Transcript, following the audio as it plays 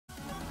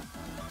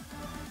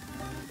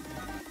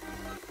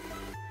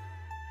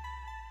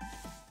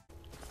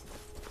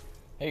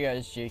Hey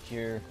guys, Jake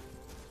here.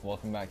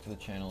 Welcome back to the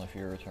channel if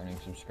you're a returning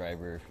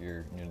subscriber. If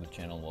you're new to the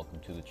channel, welcome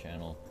to the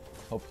channel.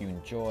 Hope you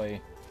enjoy.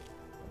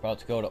 About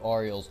to go to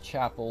Auriel'S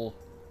chapel.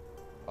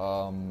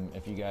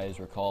 If you guys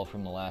recall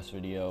from the last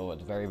video, at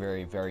the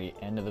very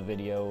end of the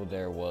video,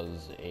 there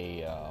was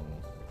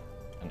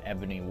an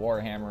ebony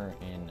warhammer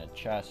in a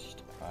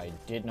chest. I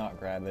did not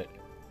grab it.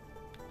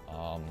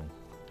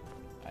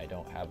 I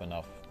don't have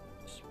enough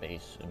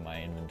space in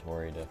my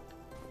inventory to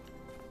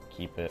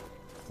keep it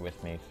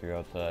with me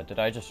throughout the... Did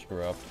I just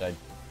screw up?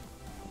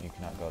 You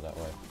cannot go that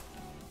way.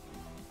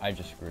 I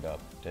just screwed up,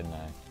 didn't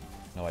I?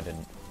 No, I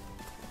didn't.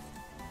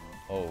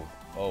 Oh,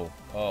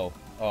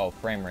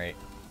 frame rate.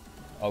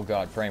 Oh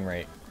god, frame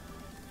rate.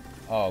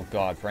 Oh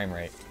god, frame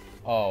rate.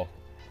 Oh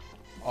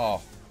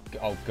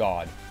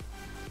god.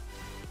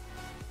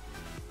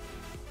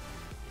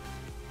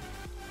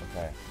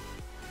 Okay.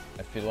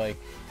 I feel like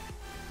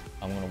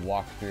I'm gonna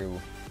walk through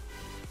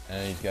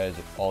and these guys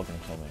are all gonna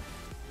kill me.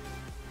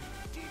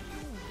 Did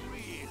you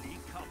really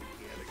come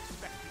here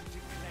expecting to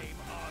claim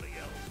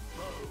Auriel'S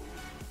bow?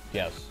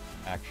 Yes,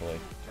 actually.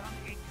 You've done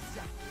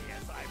exactly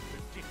as I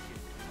predicted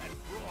and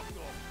brought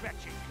your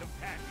fetching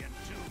companion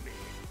to me.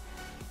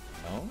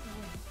 Oh?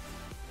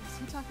 Is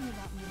he talking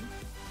about me?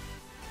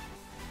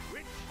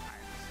 Which,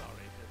 I'm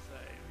sorry to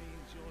say,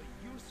 means your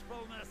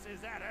usefulness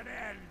is at an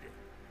end.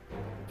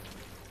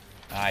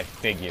 I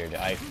figured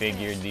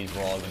these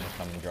were all gonna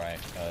come and try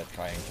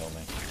and kill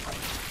me.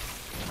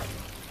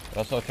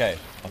 That's okay.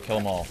 I'll kill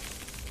them all.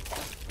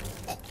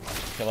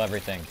 Kill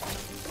everything,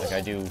 like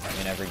I do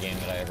in every game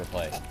that I ever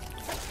play.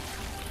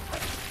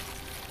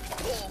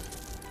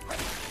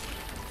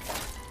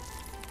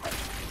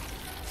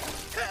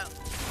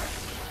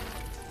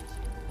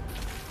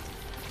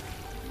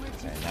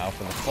 Okay, now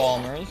for the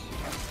Falmers.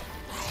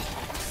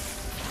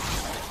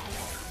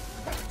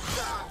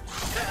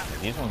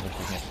 These ones are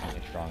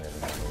significantly stronger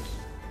than others.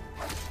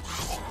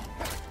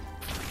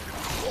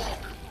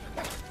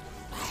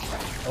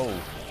 Oh,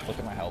 look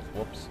at my health.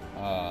 Whoops.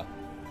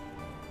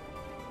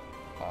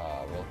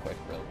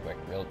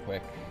 Real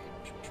quick.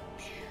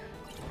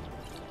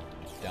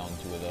 Down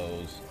 2 of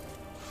those.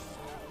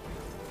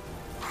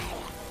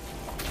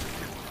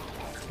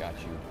 Got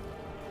you.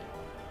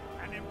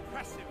 An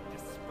impressive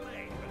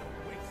display, but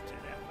a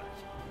wasted effort.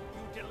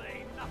 You delay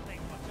nothing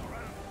but your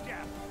own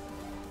death.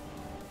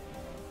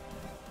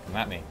 Come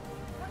at me.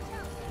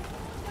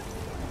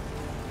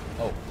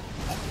 Oh,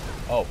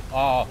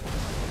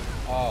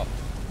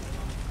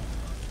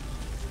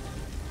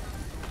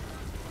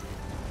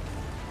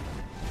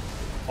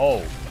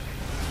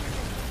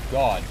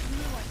 God.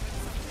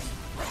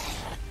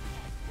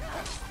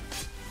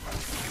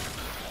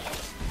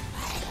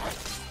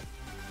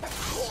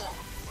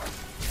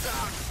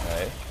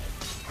 Okay.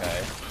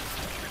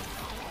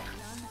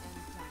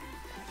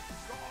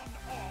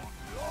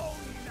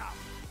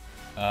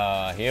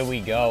 Here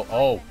we go.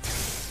 Oh.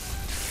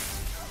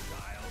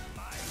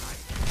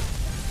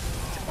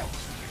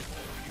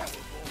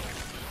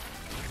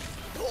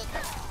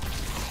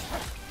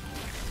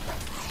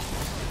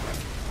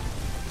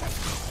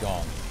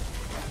 Gone.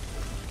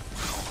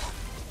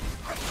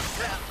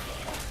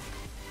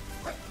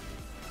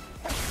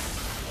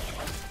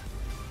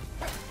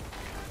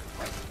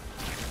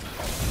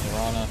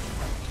 Mirana,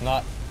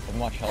 not of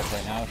much help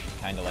right now. She's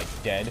kind of like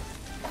dead.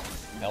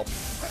 Help.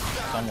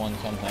 Someone,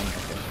 something.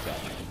 Okay, she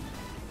got me.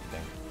 I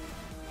think.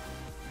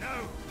 No!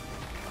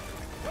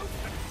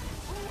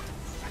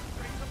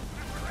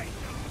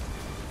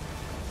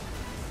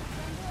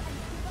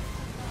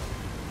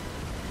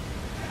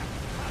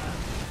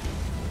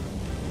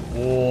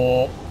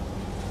 Whoa.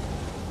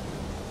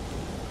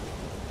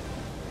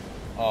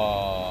 You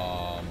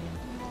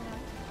alright?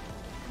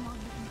 Come on,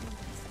 we can do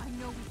this. I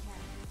know we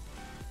can.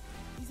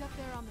 He's up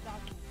there on the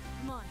balcony.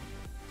 Come on.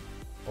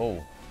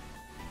 Oh.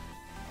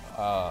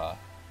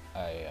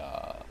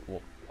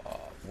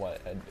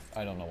 What?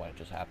 I don't know what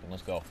just happened.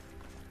 Let's go.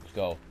 Let's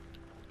go.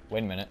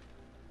 Wait a minute.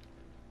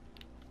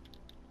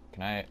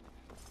 Can I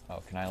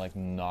like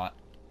not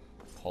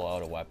pull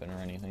out a weapon or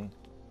anything?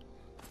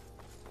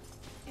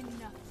 Enough,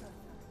 Bertha.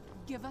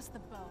 Give us the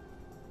bow.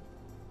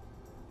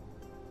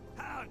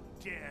 How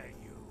dare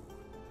you!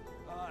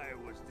 I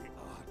was the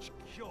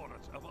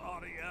arch-curate of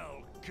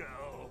Auriel,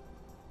 girl.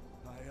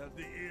 I had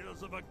the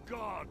ears of a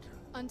god.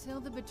 Until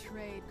the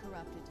betrayed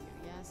corrupted you.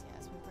 Yes,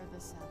 we've heard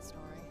this sad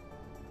story.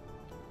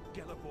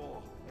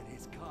 Gelabor and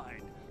his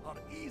kind are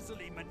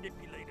easily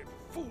manipulated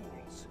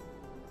fools.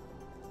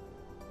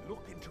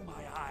 Look into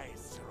my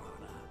eyes,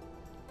 Serana.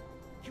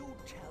 You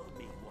tell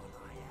me what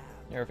I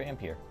am. You're a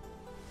vampire.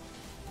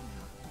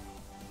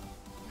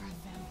 You're a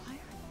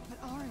vampire?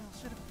 But Auriel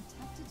should have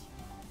protected you.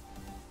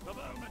 The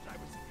moment I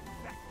was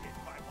infected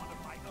by one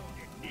of my own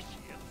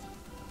initiates,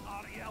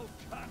 Auriel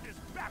turned his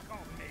back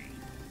on me.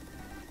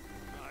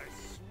 I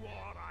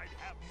swore I'd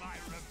have my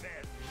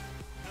revenge,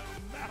 no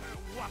matter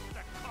what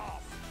the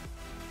cost.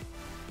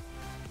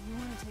 You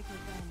want to take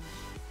revenge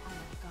on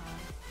a god?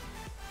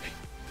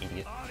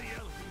 Idiot.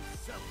 Auriel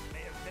himself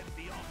may have been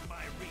beyond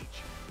my reach,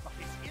 but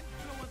his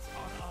influence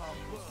on our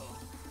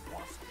world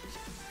wasn't.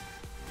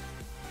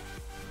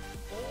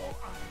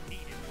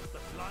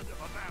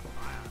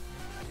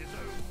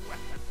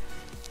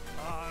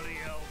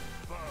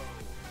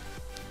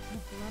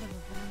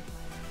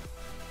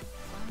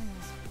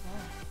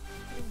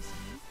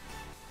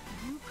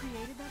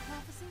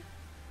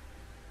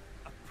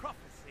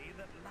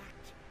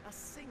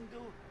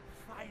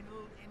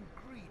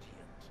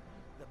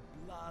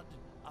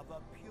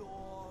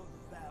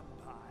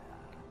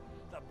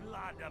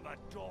 blood of a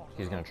daughter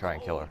He's gonna of try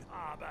and kill her. Cold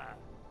Harbor.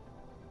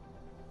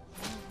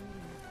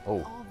 Oh.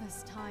 All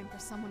this time for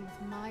someone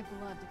with my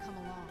blood to come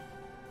along.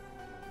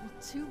 Well,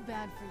 too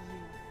bad for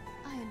you.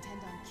 I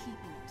intend on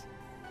keeping it.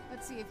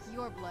 Let's see if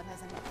your blood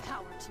has any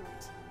power to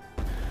it.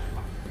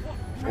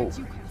 Where'd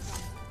you come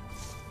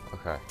from?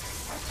 Okay.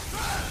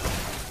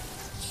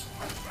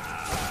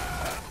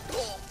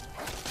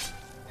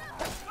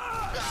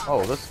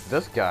 Oh,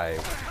 this guy.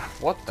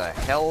 What the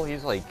hell?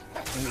 He's like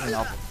eating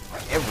up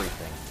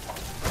everything.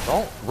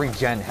 Don't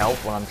regen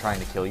health when I'm trying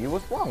to kill you.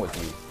 What's wrong with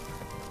you?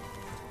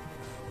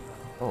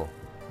 Oh.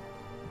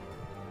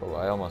 Oh,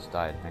 I almost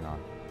died. Hang on.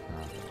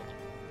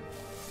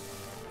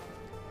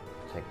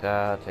 Take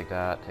that, take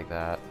that, take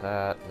that,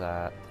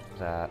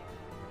 that.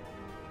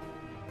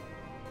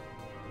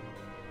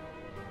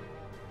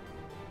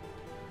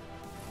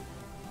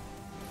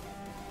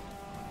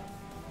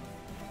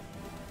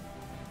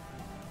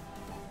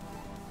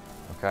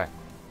 Okay.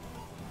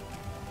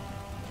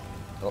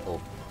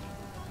 Uh-oh.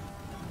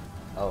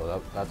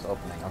 Oh, that's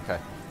opening. Okay.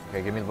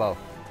 Okay, give me the bow.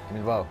 Give me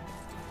the bow.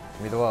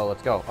 Give me the bow.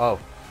 Let's go. Oh,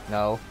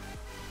 no.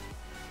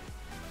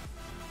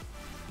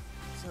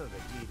 So the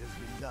deed has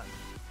been done.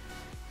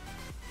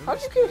 The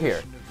How'd you get here?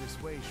 restoration of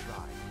this way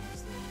shrine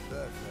means that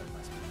Bertha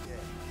must be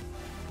dead.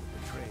 The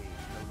betrayed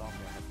no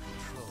longer have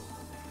control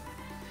over him.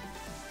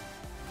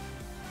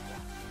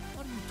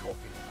 What are you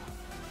talking about?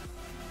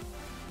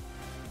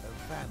 A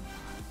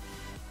vampire.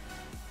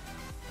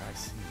 I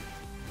see.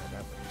 But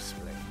that would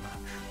explain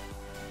much.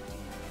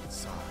 Deep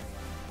inside,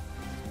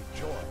 brings me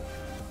joy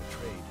that the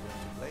betrayed were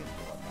to blame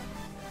for what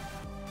happened here.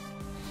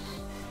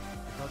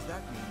 Because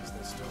that means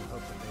there's still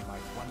hope that they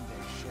might one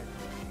day shed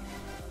their hate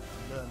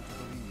and learn to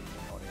believe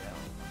in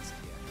Auriel once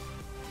again.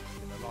 It's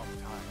been a long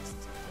time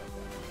since I felt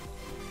that way.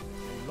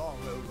 It's been long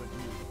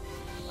overdue.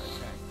 My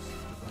thanks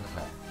to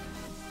Bertha.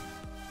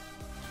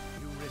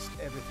 You risked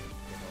everything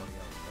to get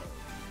Auriel's bow,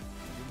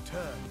 and in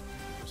turn,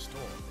 you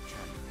restored the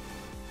chantry.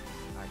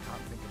 I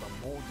can't think of a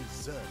more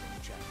deserving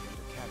champion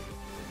to carry it.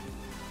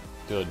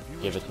 Good. If you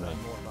Give wish it to to me.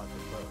 learn more about the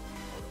bow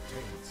or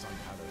obtain some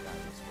hallowed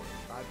items for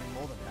it, I'd be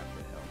more than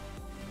happy to help.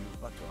 You've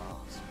but to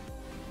ask.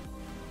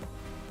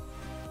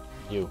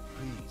 You.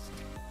 Please,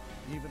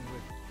 even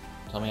with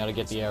Tell me how to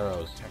get the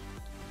arrows.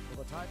 for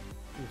the time,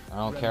 if I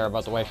don't care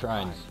about the way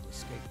remnants shrines. are to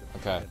escape the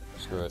Okay, threat of the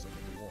screw hands it. of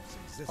the dwarf's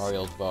existence,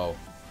 Auriel'S bow.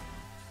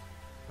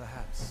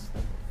 Perhaps they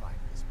will find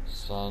this place.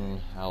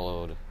 Sun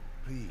hallowed.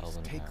 Please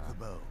Elven take arrow. the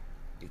bow.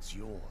 It's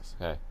yours.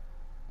 Okay.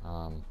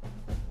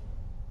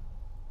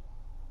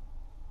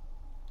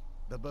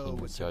 The bow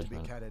King's was said to be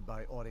judgment. carried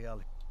by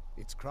Auriel.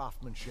 Its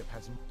craftsmanship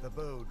hasn't. The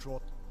bow draw.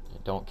 I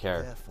don't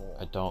care. Therefore,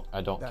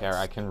 I don't care.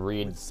 I can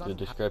read with the some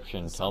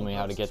description. some Tell me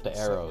how to bursts get the would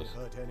certainly arrows.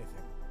 hurt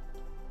anything.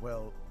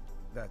 Well,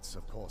 that's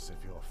of course if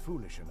you're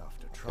foolish enough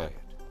to try Okay.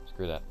 it.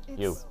 Screw that. It's-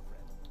 You.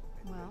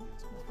 Well,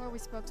 before we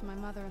spoke to my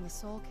mother in the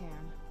soul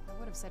cairn, I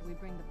would have said we'd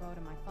bring the bow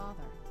to my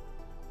father.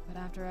 But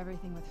after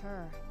everything with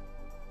her,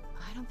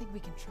 I don't think we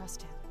can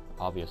trust him.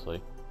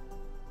 Obviously.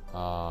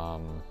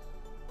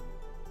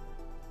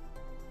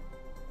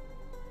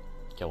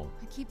 Kill him.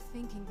 I keep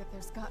thinking that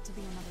there's got to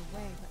be another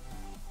way, but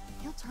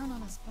he'll turn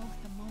on us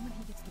both the moment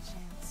he gets the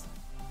chance.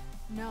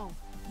 No,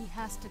 he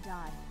has to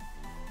die.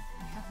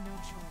 I have no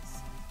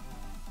choice.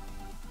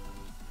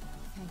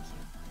 Thank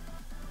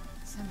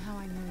you. Somehow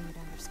I knew you'd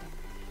understand.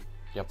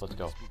 Yep, let's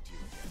go. Speak to you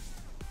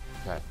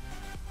again.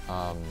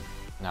 Okay.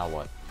 Now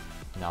what?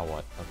 Now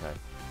what? Okay.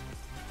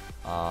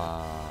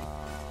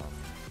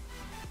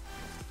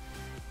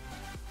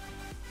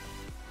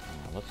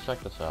 Let's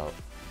check this out.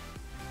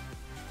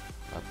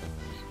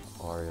 Weapons,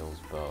 Auriel'S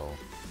bow.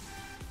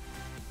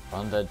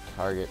 Undead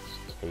targets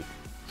take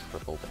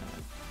triple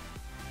damage.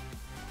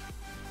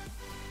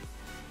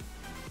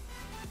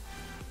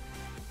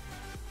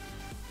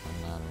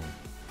 And then,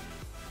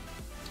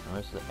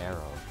 where's the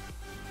arrow?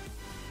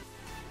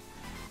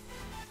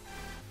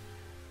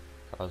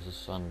 Causes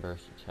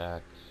sunburst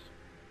attacks.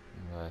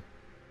 Okay.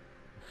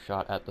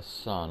 Shot at the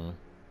sun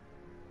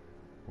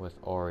with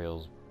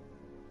Auriel'S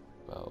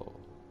bow.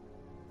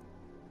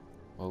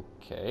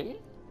 Okay.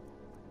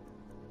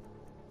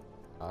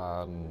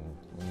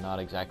 Not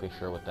exactly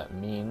sure what that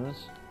means,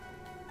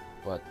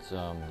 but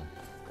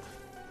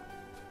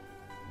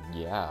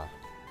yeah,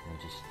 I'm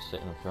just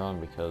sitting on the throne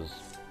because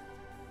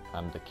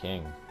I'm the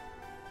king.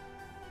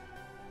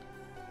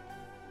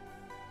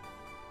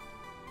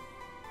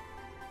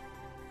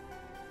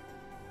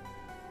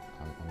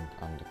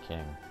 I'm the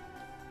king.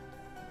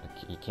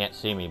 You can't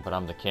see me, but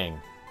I'm the king.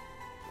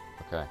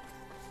 Okay.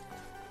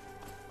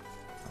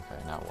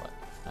 Okay, now what?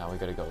 Now we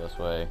gotta go this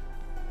way.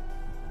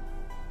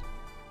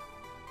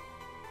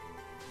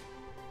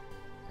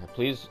 Yeah,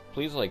 please,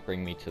 like,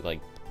 bring me to,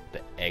 like,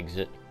 the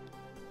exit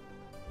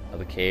of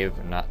the cave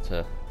and not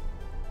to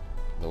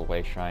the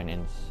way shrine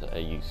inside.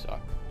 You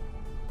suck.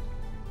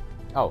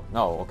 Oh,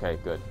 no, okay,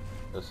 good.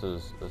 This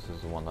is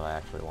the one that I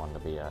actually wanted to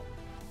be at.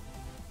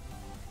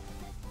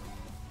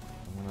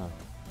 I'm gonna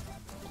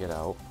get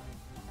out.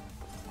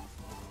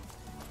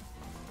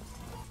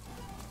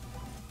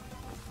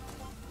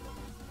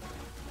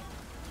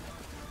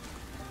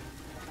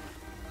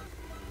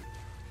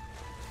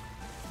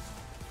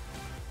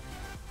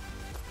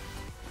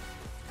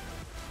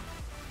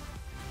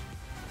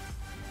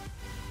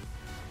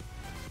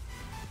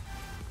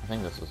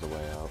 think this is the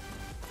way out.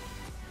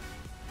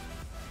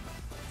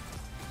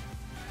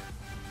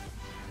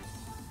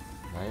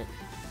 Right?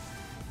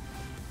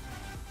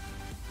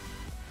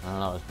 I don't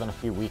know, it's been a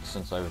few weeks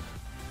since I've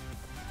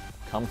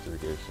come through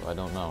here, so I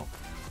don't know.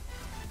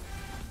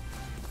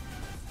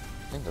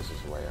 I think this is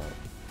the way out.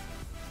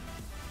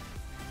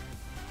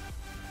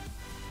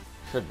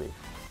 Should be.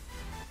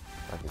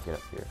 If I could get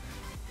up here.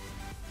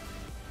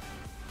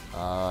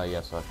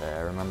 Yes, okay, I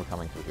remember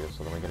coming through here,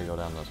 so then we gotta go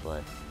down this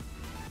way.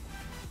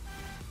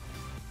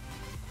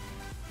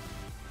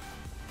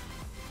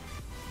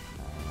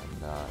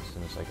 And, as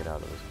soon as I get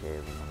out of this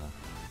cave, I'm gonna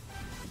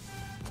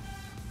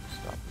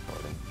stop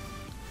recording.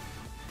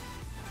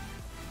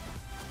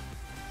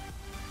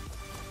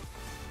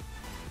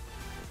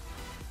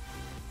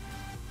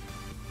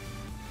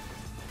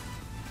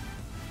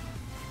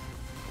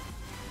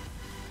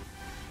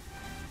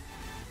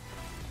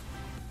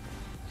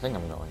 I think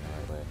I'm going the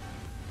right way.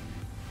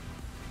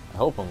 I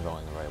hope I'm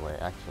going the right way,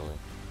 actually.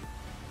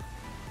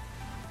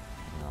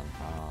 Hang on,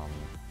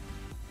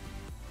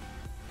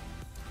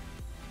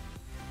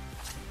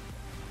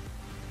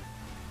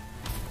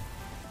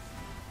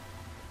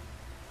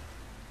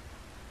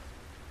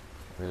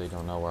 I really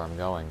don't know where I'm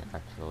going,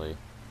 actually.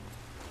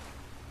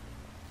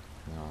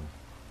 Hang on.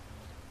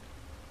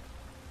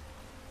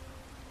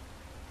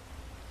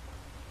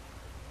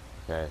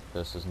 Okay,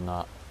 this is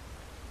not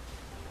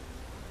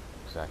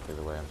exactly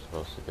the way I'm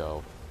supposed to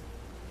go.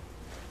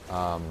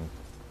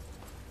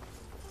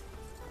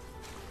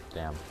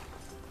 Damn.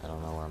 I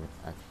don't know where I'm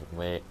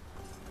actually...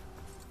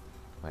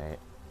 Wait.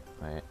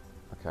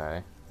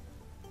 Okay.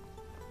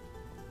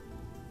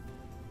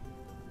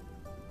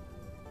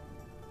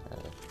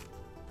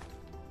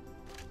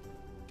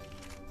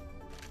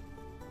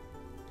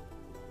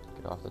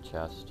 Get off the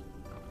chest.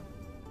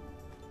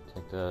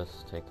 Take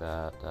this, take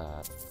that,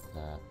 that,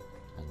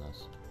 and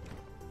this.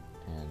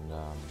 And,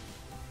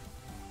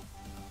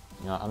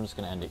 you know, I'm just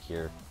gonna end it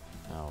here.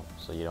 Now,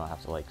 so you don't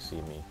have to, like,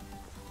 see me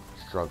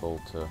struggle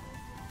to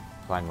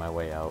find my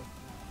way out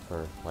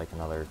for, like,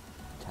 another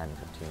 10-15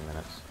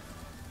 minutes.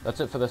 That's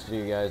it for this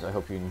video, guys. I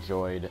hope you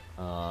enjoyed.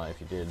 If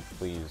you did,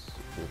 please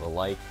leave a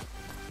like,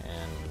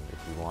 and if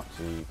you want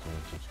to, you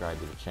can subscribe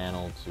to the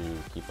channel to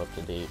keep up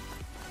to date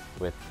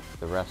with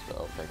the rest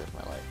of... Oh, there goes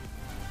my light.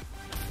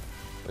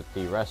 With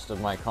the rest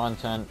of my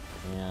content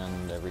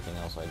and everything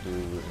else I do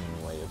in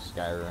the way of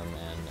Skyrim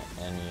and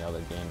any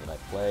other game that I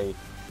play.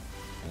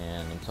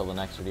 And until the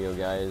next video,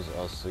 guys,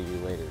 I'll see you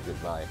later.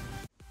 Goodbye.